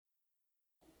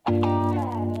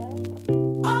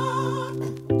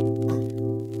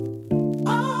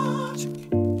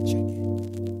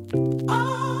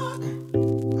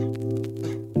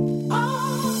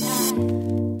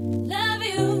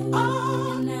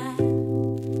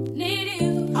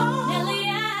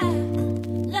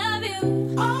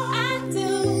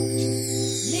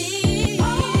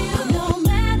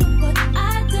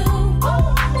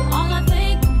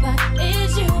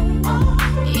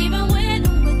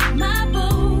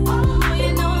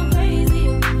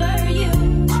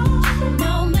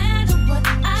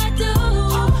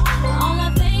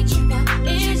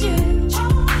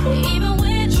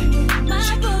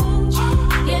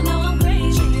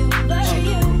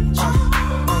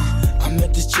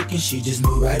She just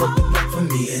moved right up the block for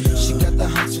me. And she got the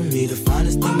hots for me, the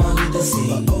finest thing Molly done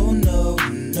seen. But oh no,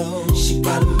 no, she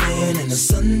got a man and a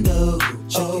son though.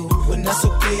 Oh, but that's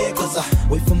okay, cause I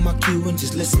wait for my cue and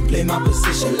just listen, play my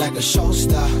position like a show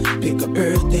star. Pick up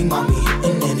everything, mommy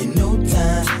hitting, and in no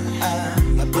time,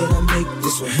 I better make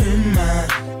this with her mine.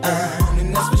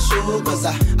 And that's for sure, cause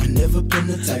I never been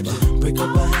the type to break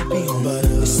up a happy home. But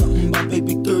it's something about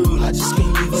baby girl, I just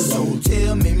can't leave alone.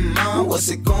 Tell me, mom, what's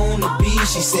it gonna be?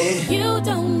 She said, you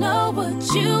don't know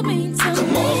what you mean to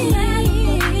come me. on.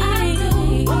 I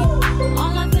do.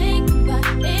 All I think about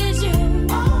is you.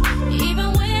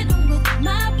 Even when I'm with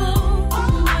my boo,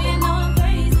 oh, you know I'm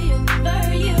crazy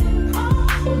over you.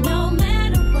 No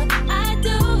matter what I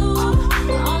do,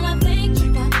 all I think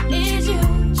about is you.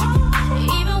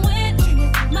 Even when I'm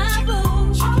with my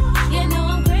boo, you know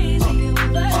I'm crazy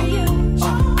over you.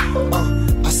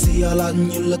 I see all out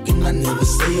and you looking, I never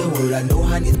say a word. I know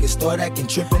how niggas start acting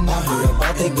tripping. I heard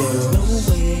about that girl. No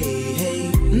way,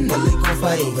 hey, no they gon'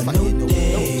 fight over no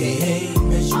day, hey,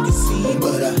 as you can see.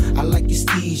 But I like your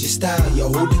steez, your style, your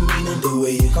whole demeanor, the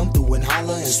way you come through and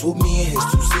holler and swoop me in his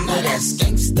two-seater. Now that's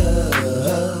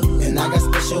gangsta, and I got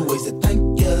special ways to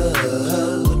thank ya.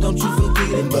 Don't you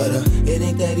forget it, but it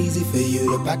ain't that easy for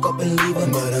you to back up and leave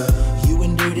him. But you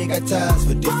and Dirty got ties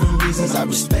for different reasons. I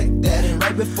respect that. And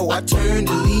right before I turned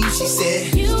to leave, she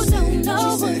said, you don't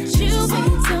know what you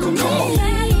mean to me. Come on.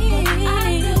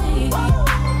 I do.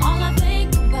 All I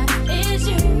think about is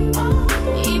you.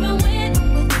 Even when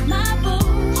I'm with my boo,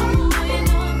 oh, you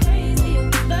know I'm crazy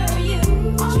over you.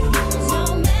 No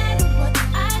matter what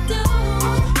I do,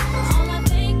 all I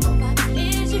think about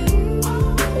is you.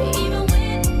 Even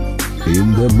when I'm with my In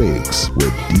the mix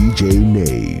with DJ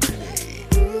Nade.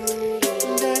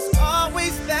 There's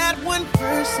always that one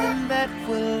person that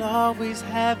will always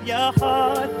have your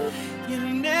heart. You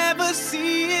never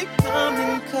see it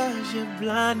coming cause you're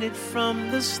blinded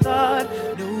from the start.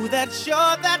 Know that you're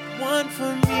that one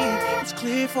for me. It's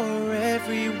clear for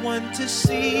everyone to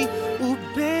see. Ooh,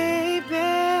 baby.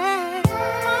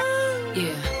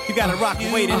 Yeah. You gotta rock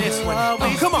and wait in this one.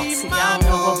 Come on. See, I don't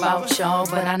know about y'all,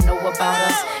 but I know about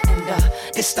us. And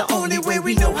it's the only way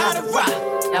we know how to rock.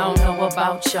 I don't know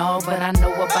about y'all, but I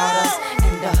know about us.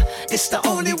 And it's the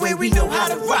only way we know how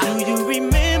to rock. Do you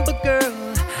remember, girl?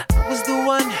 I was the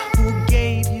one who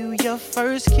gave you your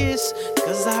first kiss.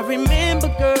 Cause I remember,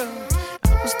 girl,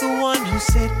 I was the one who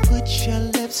said, put your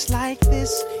lips like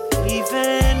this.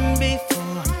 Even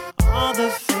before all the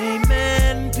fame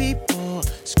and people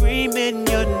screaming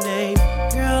your name.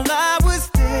 Girl, I was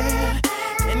there,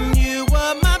 and you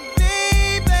were my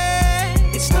baby.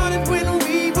 It started when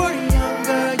we were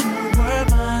younger, you were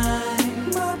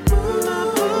mine. My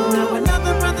boo. Now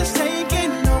another brother's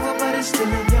taking over, but it's still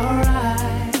in your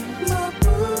eyes. My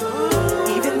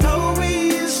boo. Even though we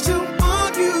used to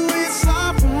argue, it's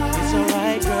alright. It's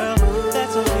alright, girl,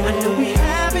 that's okay. I know we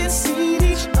haven't seen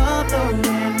each other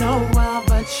in a while,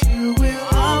 but you will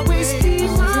always be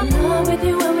mine. I was in love with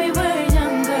you when we were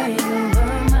younger, you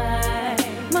were mine.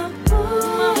 My boo.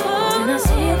 And I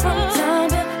see it from time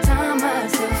to time, I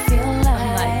still feel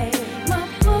like my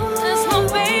boo. That's my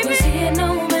baby. You can see it no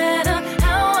matter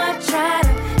how I try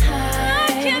to hide.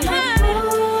 I can't hide it.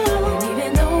 And even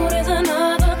though there's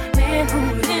another man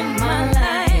who's in my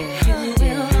life, you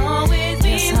will always be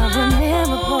mine. Yes, I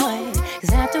remember, boy,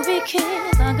 cause after we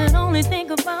kissed, I could only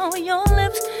think about your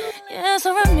lips. Yes, I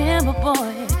remember,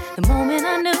 boy, the moment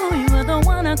I knew you were the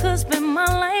one I could spend my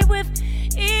life with.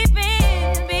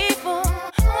 Even before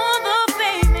all the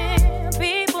famous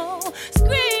people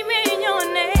screaming your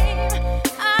name,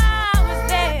 I was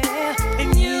there,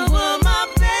 And you were my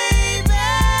baby.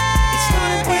 It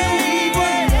started when we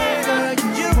were younger,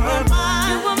 you were mine.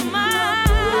 you were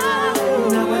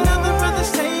mine. Now another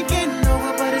brother's taking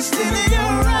over, but it's still in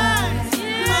your eyes.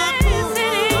 My boo.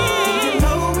 Even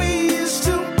though we used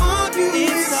to argue,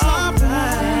 it's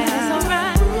alright. It's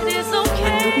alright, it's I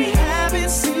know we okay. haven't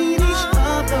seen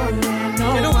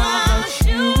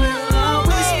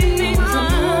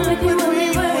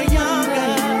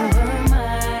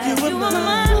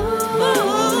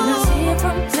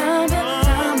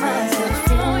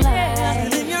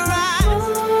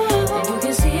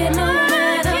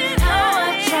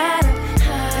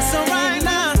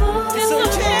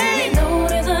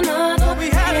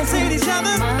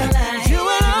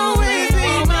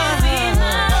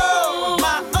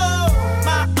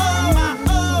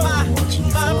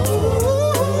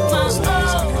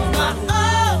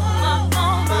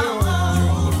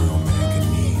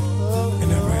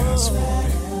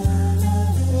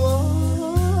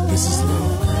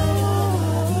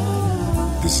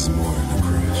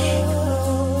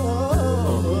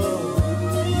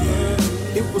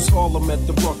was Harlem at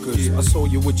the Ruckers. I saw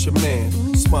you with your man,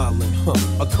 smiling,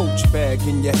 a Coach bag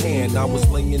in your hand. I was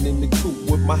laying in the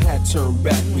coupe with my hat turned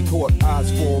back. We caught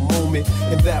eyes for a moment,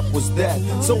 and that was that.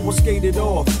 So I skated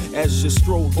off as you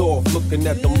strolled off, looking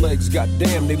at them legs.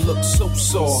 Goddamn, they look so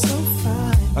soft.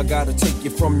 I gotta take you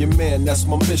from your man, that's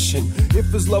my mission. If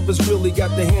his love has really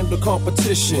got to handle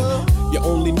competition. You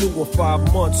only knew him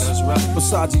 5 months.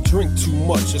 Besides, he drink too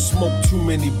much and smoke too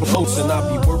many blunts. And I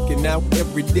be working out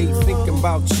every day thinking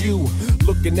about you.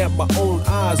 Looking at my own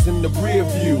eyes in the rear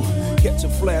view.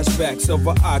 Catching flashbacks of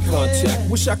our eye contact.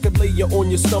 Wish I could lay you on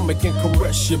your stomach and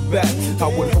caress your back. I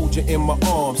would hold you in my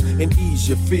arms and ease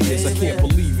your fears. I can't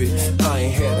believe it, I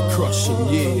ain't had a crush in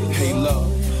years. Hey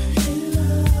love.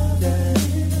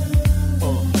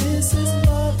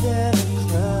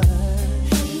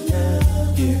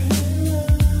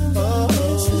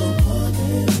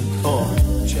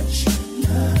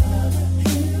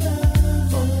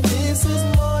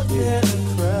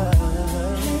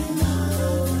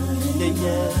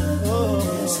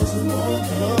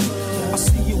 I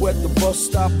see you at the bus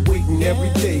stop waiting every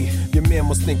day. Your man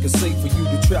must think it's safe for you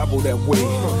to travel that way.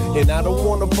 And I don't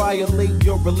wanna violate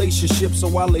your relationship,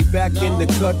 so I lay back in the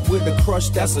cut with a crush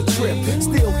that's a trip.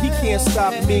 Still, he can't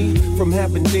stop me from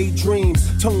having daydreams,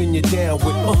 tonguing you down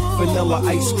with vanilla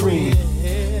ice cream.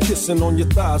 Kissing on your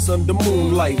thighs under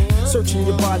moonlight, searching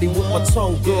your body with my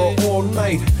tongue, girl, all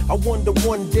night. I wonder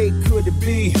one day could it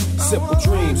be simple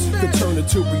dreams could turn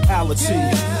into reality.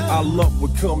 Our love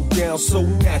would come down so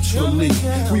naturally.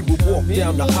 We would walk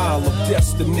down the aisle of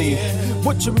destiny.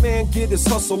 What your man get his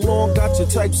hustle on, got your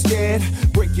type scared.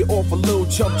 Break you off a little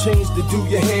chump change to do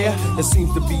your hair. It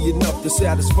seems to be enough to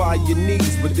satisfy your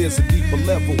needs, but there's a deeper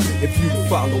level if you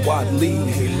follow I'd lead.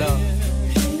 Hey love.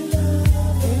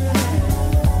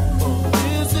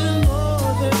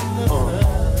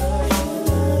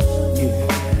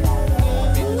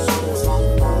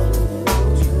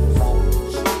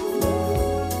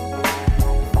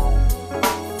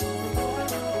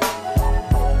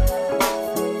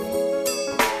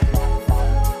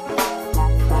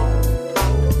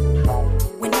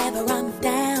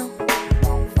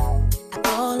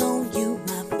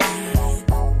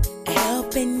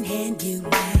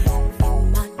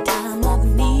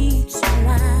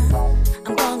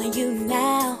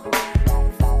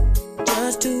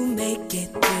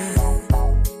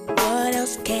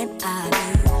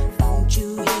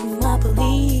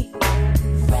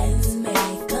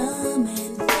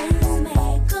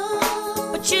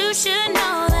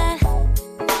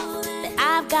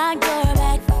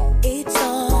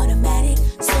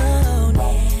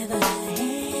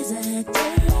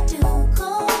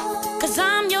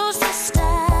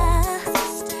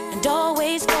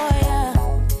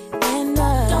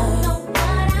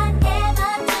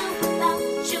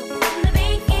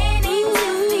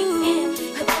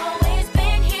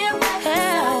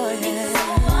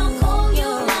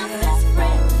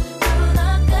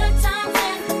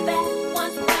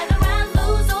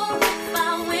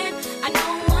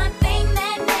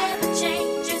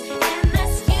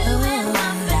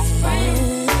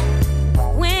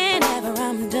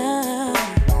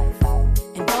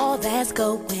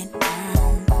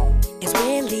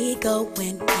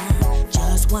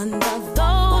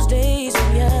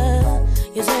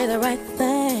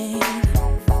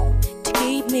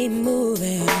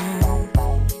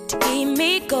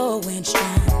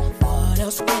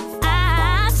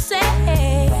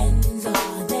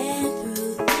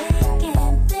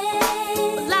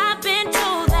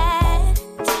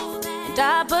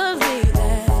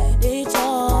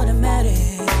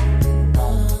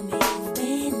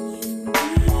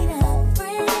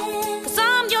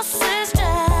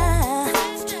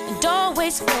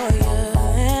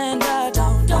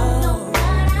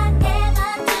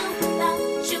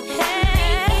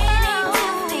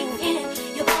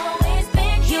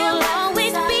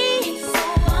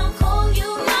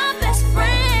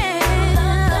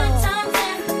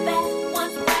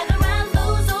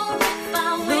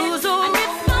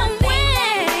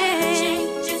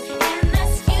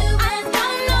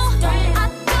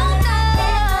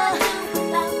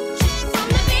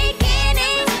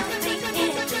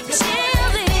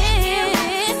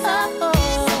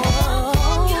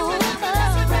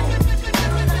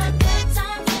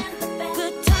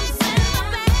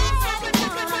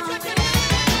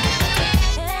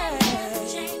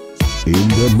 In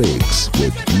the mix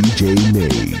with DJ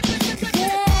Nade.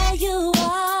 There you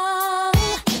are,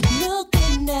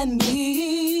 looking at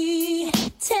me.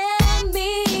 Tell me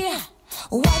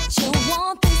what you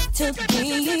want this to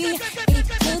be. It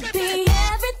could be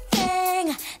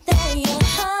everything that your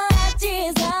heart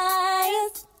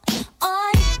desires.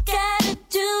 All you gotta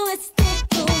do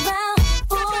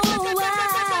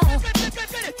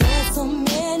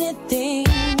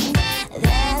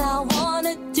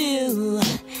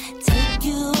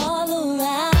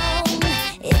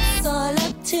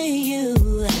to you.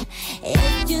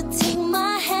 If you take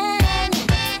my hand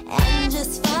and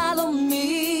just follow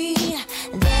me,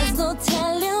 there's no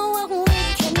telling what we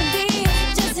can be,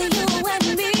 just you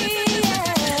and me.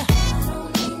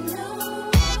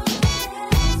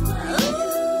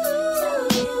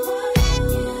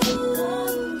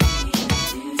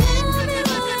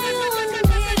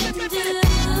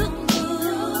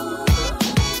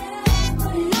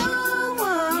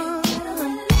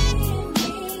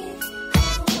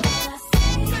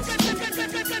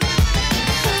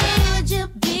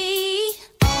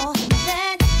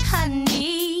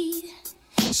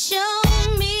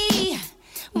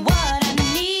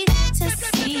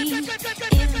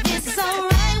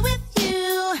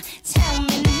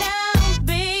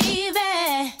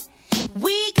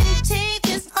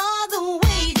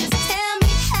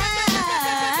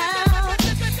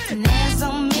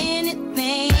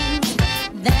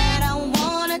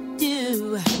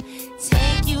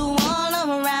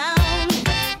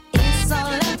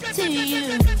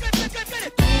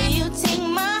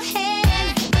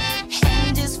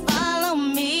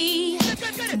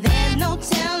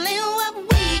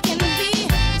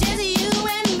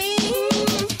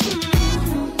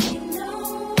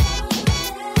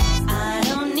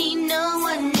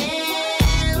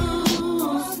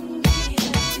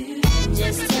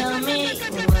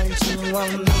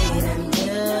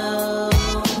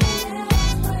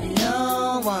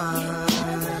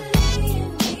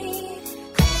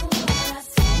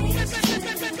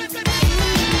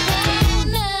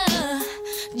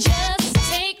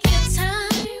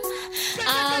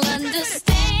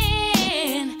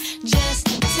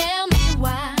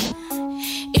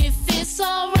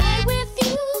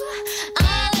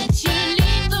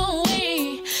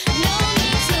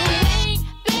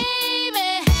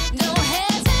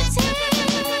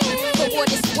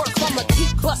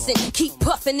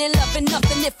 And loving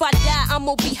nothing. If I die, I'm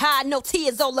gonna be high, no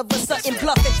tears, all of a sudden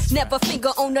bluffing. Never finger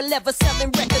on the lever, selling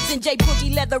records in J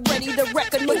Boogie leather, ready to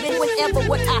record. Moving whenever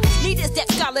what I need is that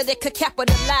scholar that could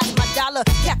capitalize my dollar.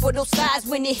 Capital size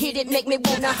when it hit it, make me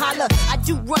wanna holler. I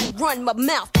do run my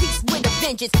mouthpiece with a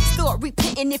vengeance. Start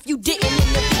repenting if you didn't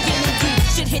in the beginning.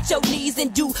 You should hit your knees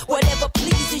and do whatever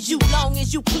pleases you, long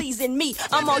as you pleasing me.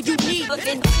 I'm all you need.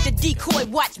 Looking the decoy,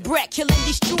 watch Brad kill and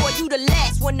destroy. You the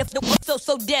last one of the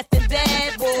so deaf and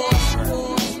bad boy.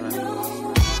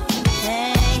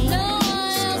 Hey, no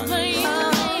else but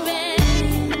you,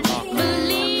 baby.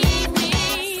 Believe me.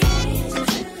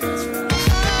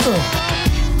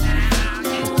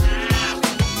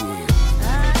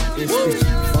 It's the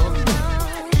G-Funk.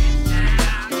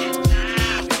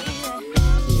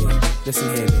 Listen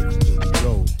here, baby.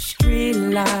 Go. Street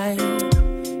life,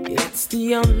 it's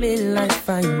the only life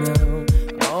I know.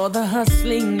 All the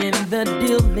hustling and the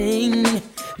dealing,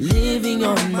 living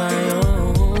on my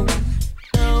own.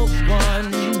 No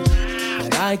one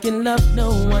that I can love,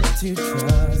 no one to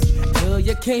trust. Till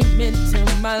you came into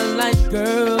my life,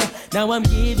 girl. Now I'm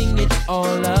giving it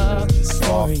all up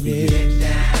for you. Get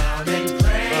down and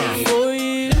pray for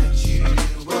you. That you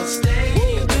will stay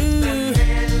with a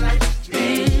man like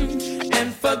me.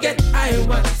 And forget I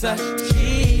was a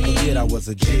G. Forget I was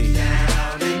a G. Get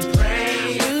down and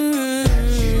pray.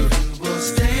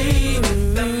 Stay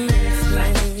with a man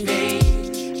like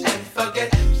me and forget.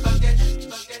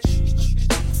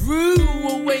 Threw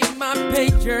away my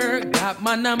pager, got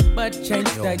my number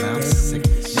changed again.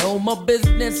 No more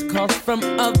business calls from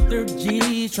other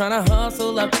G's, tryna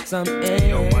hustle up some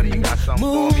ends.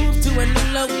 Move to a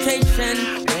new location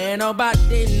where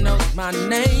nobody knows my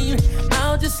name.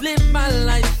 I'll just live my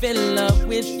life in love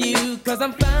with you, cause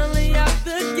I'm finally out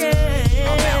the game.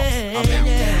 I'm out.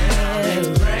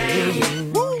 And pray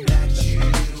that you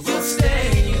will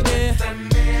stay with a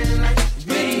man like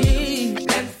me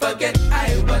and forget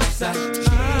I was a G.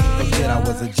 Forget I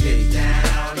was a G.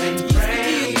 Down and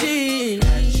pray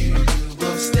that you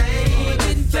will stay.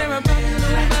 Didn't care about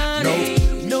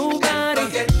nobody.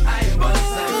 Forget I was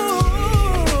a G.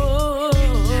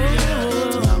 You know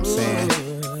what I'm saying?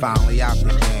 Finally out the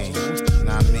game. You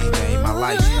know what I mean? That ain't my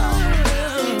lifestyle.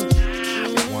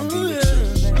 Wanna be with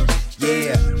you.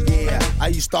 Yeah. I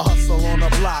used to hustle on the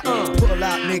block, pull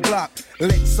out me Glock,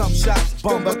 lick some shots,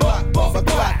 bumper clock.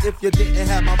 If you didn't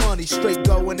have my money, straight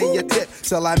going in your tip.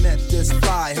 Till I met this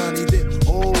fly, honey dip.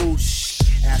 Oh shh,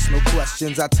 ask no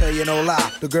questions, I tell you no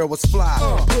lie. The girl was fly,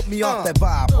 put me off that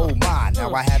vibe. Oh my,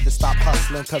 now I had to stop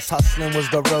hustling, cause hustling was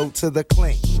the road to the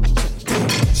clink.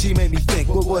 She made me think,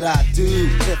 what would I do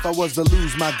if I was to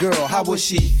lose my girl? How would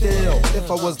she feel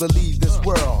if I was to leave this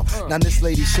world? Now this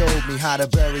lady showed me how to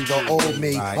bury the old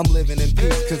me. I'm living in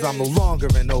peace cause I'm no longer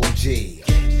an OG.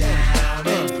 Get down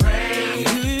and pray.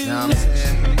 Know what I'm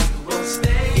saying?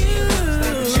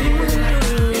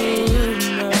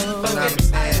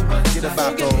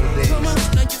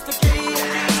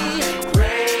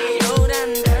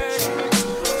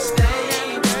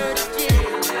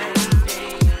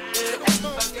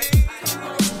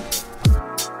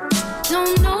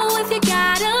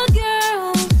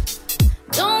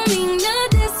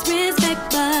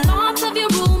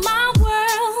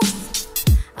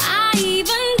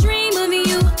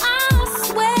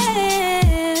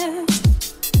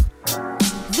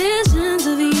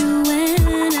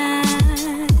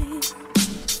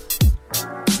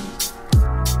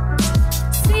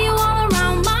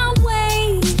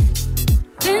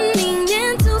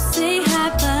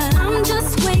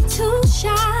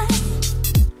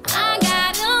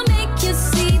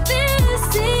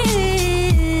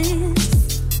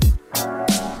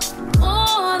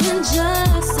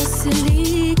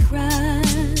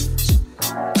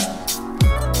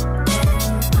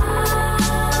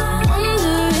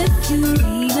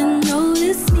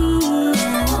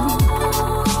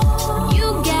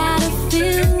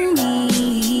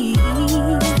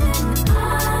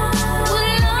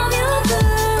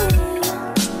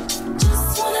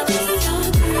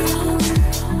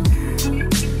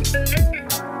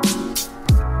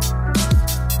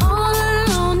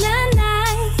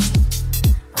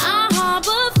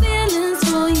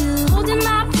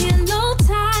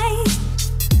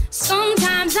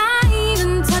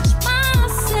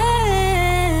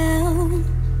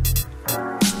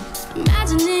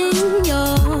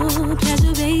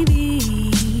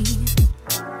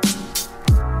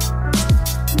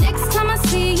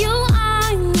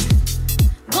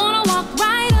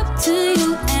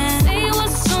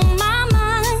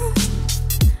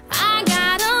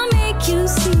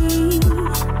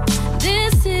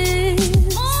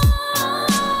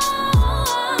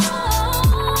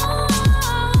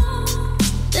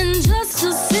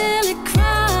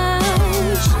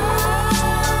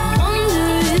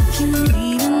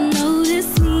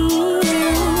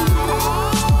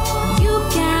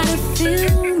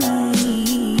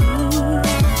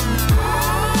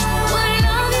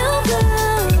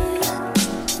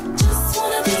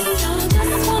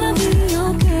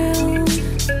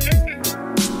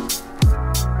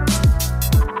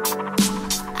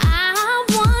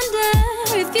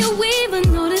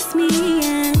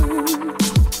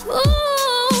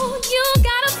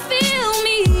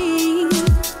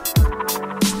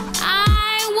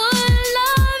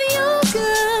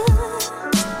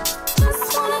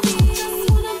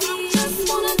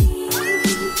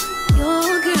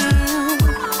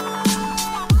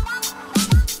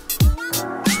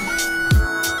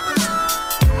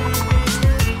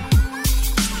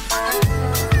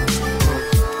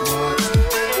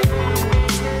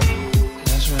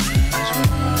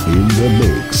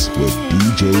 Mix with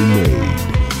DJ Nade.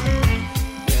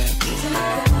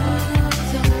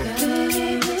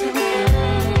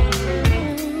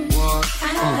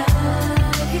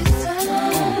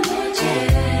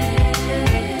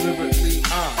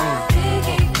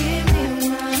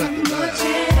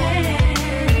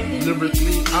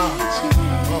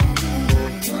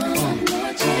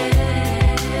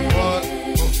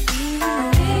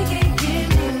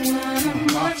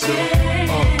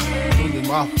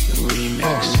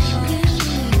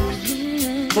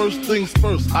 First things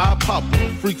first, I pop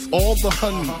em. Freaks all the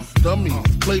honeys, dummies,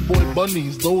 playboy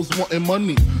bunnies, those wanting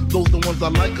money. Those the ones I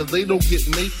like, cause they don't get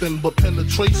Nathan but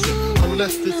penetration.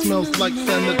 Unless it smells like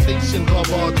sanitation.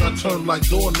 Garbage, I turn like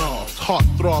doorknobs. Heart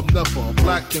throb never,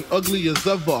 black and ugly as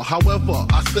ever. However,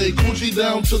 I stay Gucci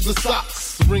down to the socks.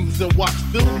 Rings and watch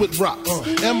filled with rocks.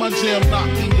 And my jam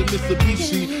knocking the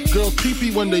Mitsubishi. Girls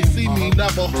pee-pee when they see me.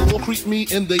 Navajo creep me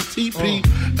and they TP.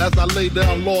 As I lay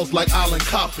down laws like Island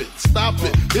Coppet. Stop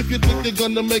it, if you think you're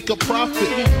gonna make a profit.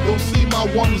 Don't see my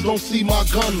ones, don't see my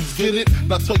guns. Get it?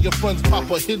 Now tell your friends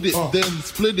Papa hit it. Then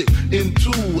split it in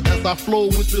two. As I flow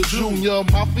with the Junior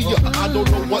Mafia. I don't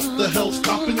know what the hell's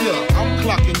stopping ya. I'm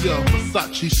clocking ya.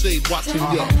 Versace shade watching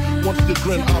ya. Once the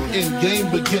grin, I'm in,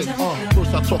 game begins.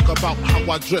 First I talk about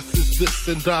how I dress is this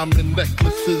and diamond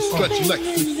necklaces, stretch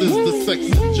Lexuses. The sex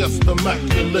is just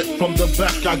immaculate. From the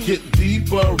back I get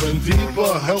deeper and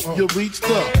deeper. Help you reach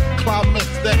the climax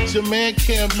that your man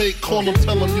can't make. Call him,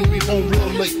 tell him you be home real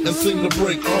late and sing the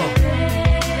break.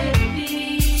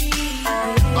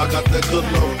 I got that good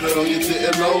love, girl, you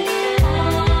didn't know.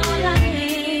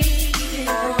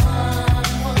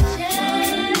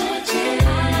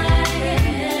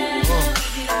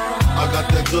 I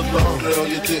got that good love, girl,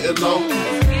 you didn't know.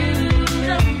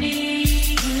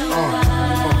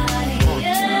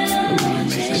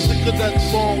 Sick of that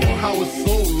song on how it's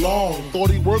so long.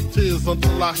 Thought he worked his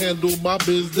until I handled my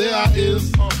biz. There I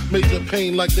is, major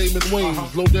pain like Damon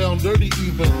Wayans. Low down dirty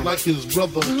even like his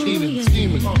brother Keenan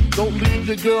scheming. Don't leave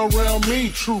your girl around me,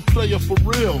 true player for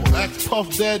real. Ask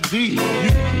Puff Daddy.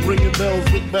 You ringing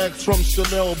bells with bags from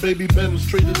Chanel. Baby Benz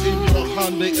traded in your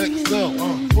Hyundai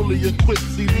XL. Fully equipped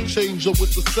CD changer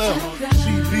with the cell.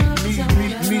 She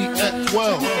beat me at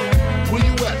 12. Where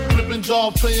you at? Flipping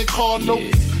job, playing car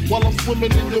notes. While I'm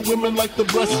swimming in your women like the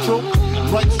breaststroke.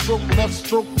 Right stroke, left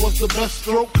stroke was the best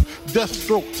stroke. Death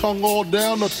stroke, tongue all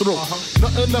down the throat.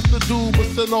 Nothing left to do but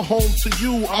send her home to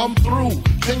you. I'm through.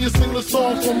 Can you sing the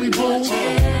song for me, boo?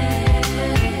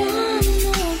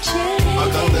 I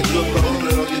got that good love,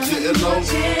 girl, you didn't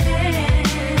know.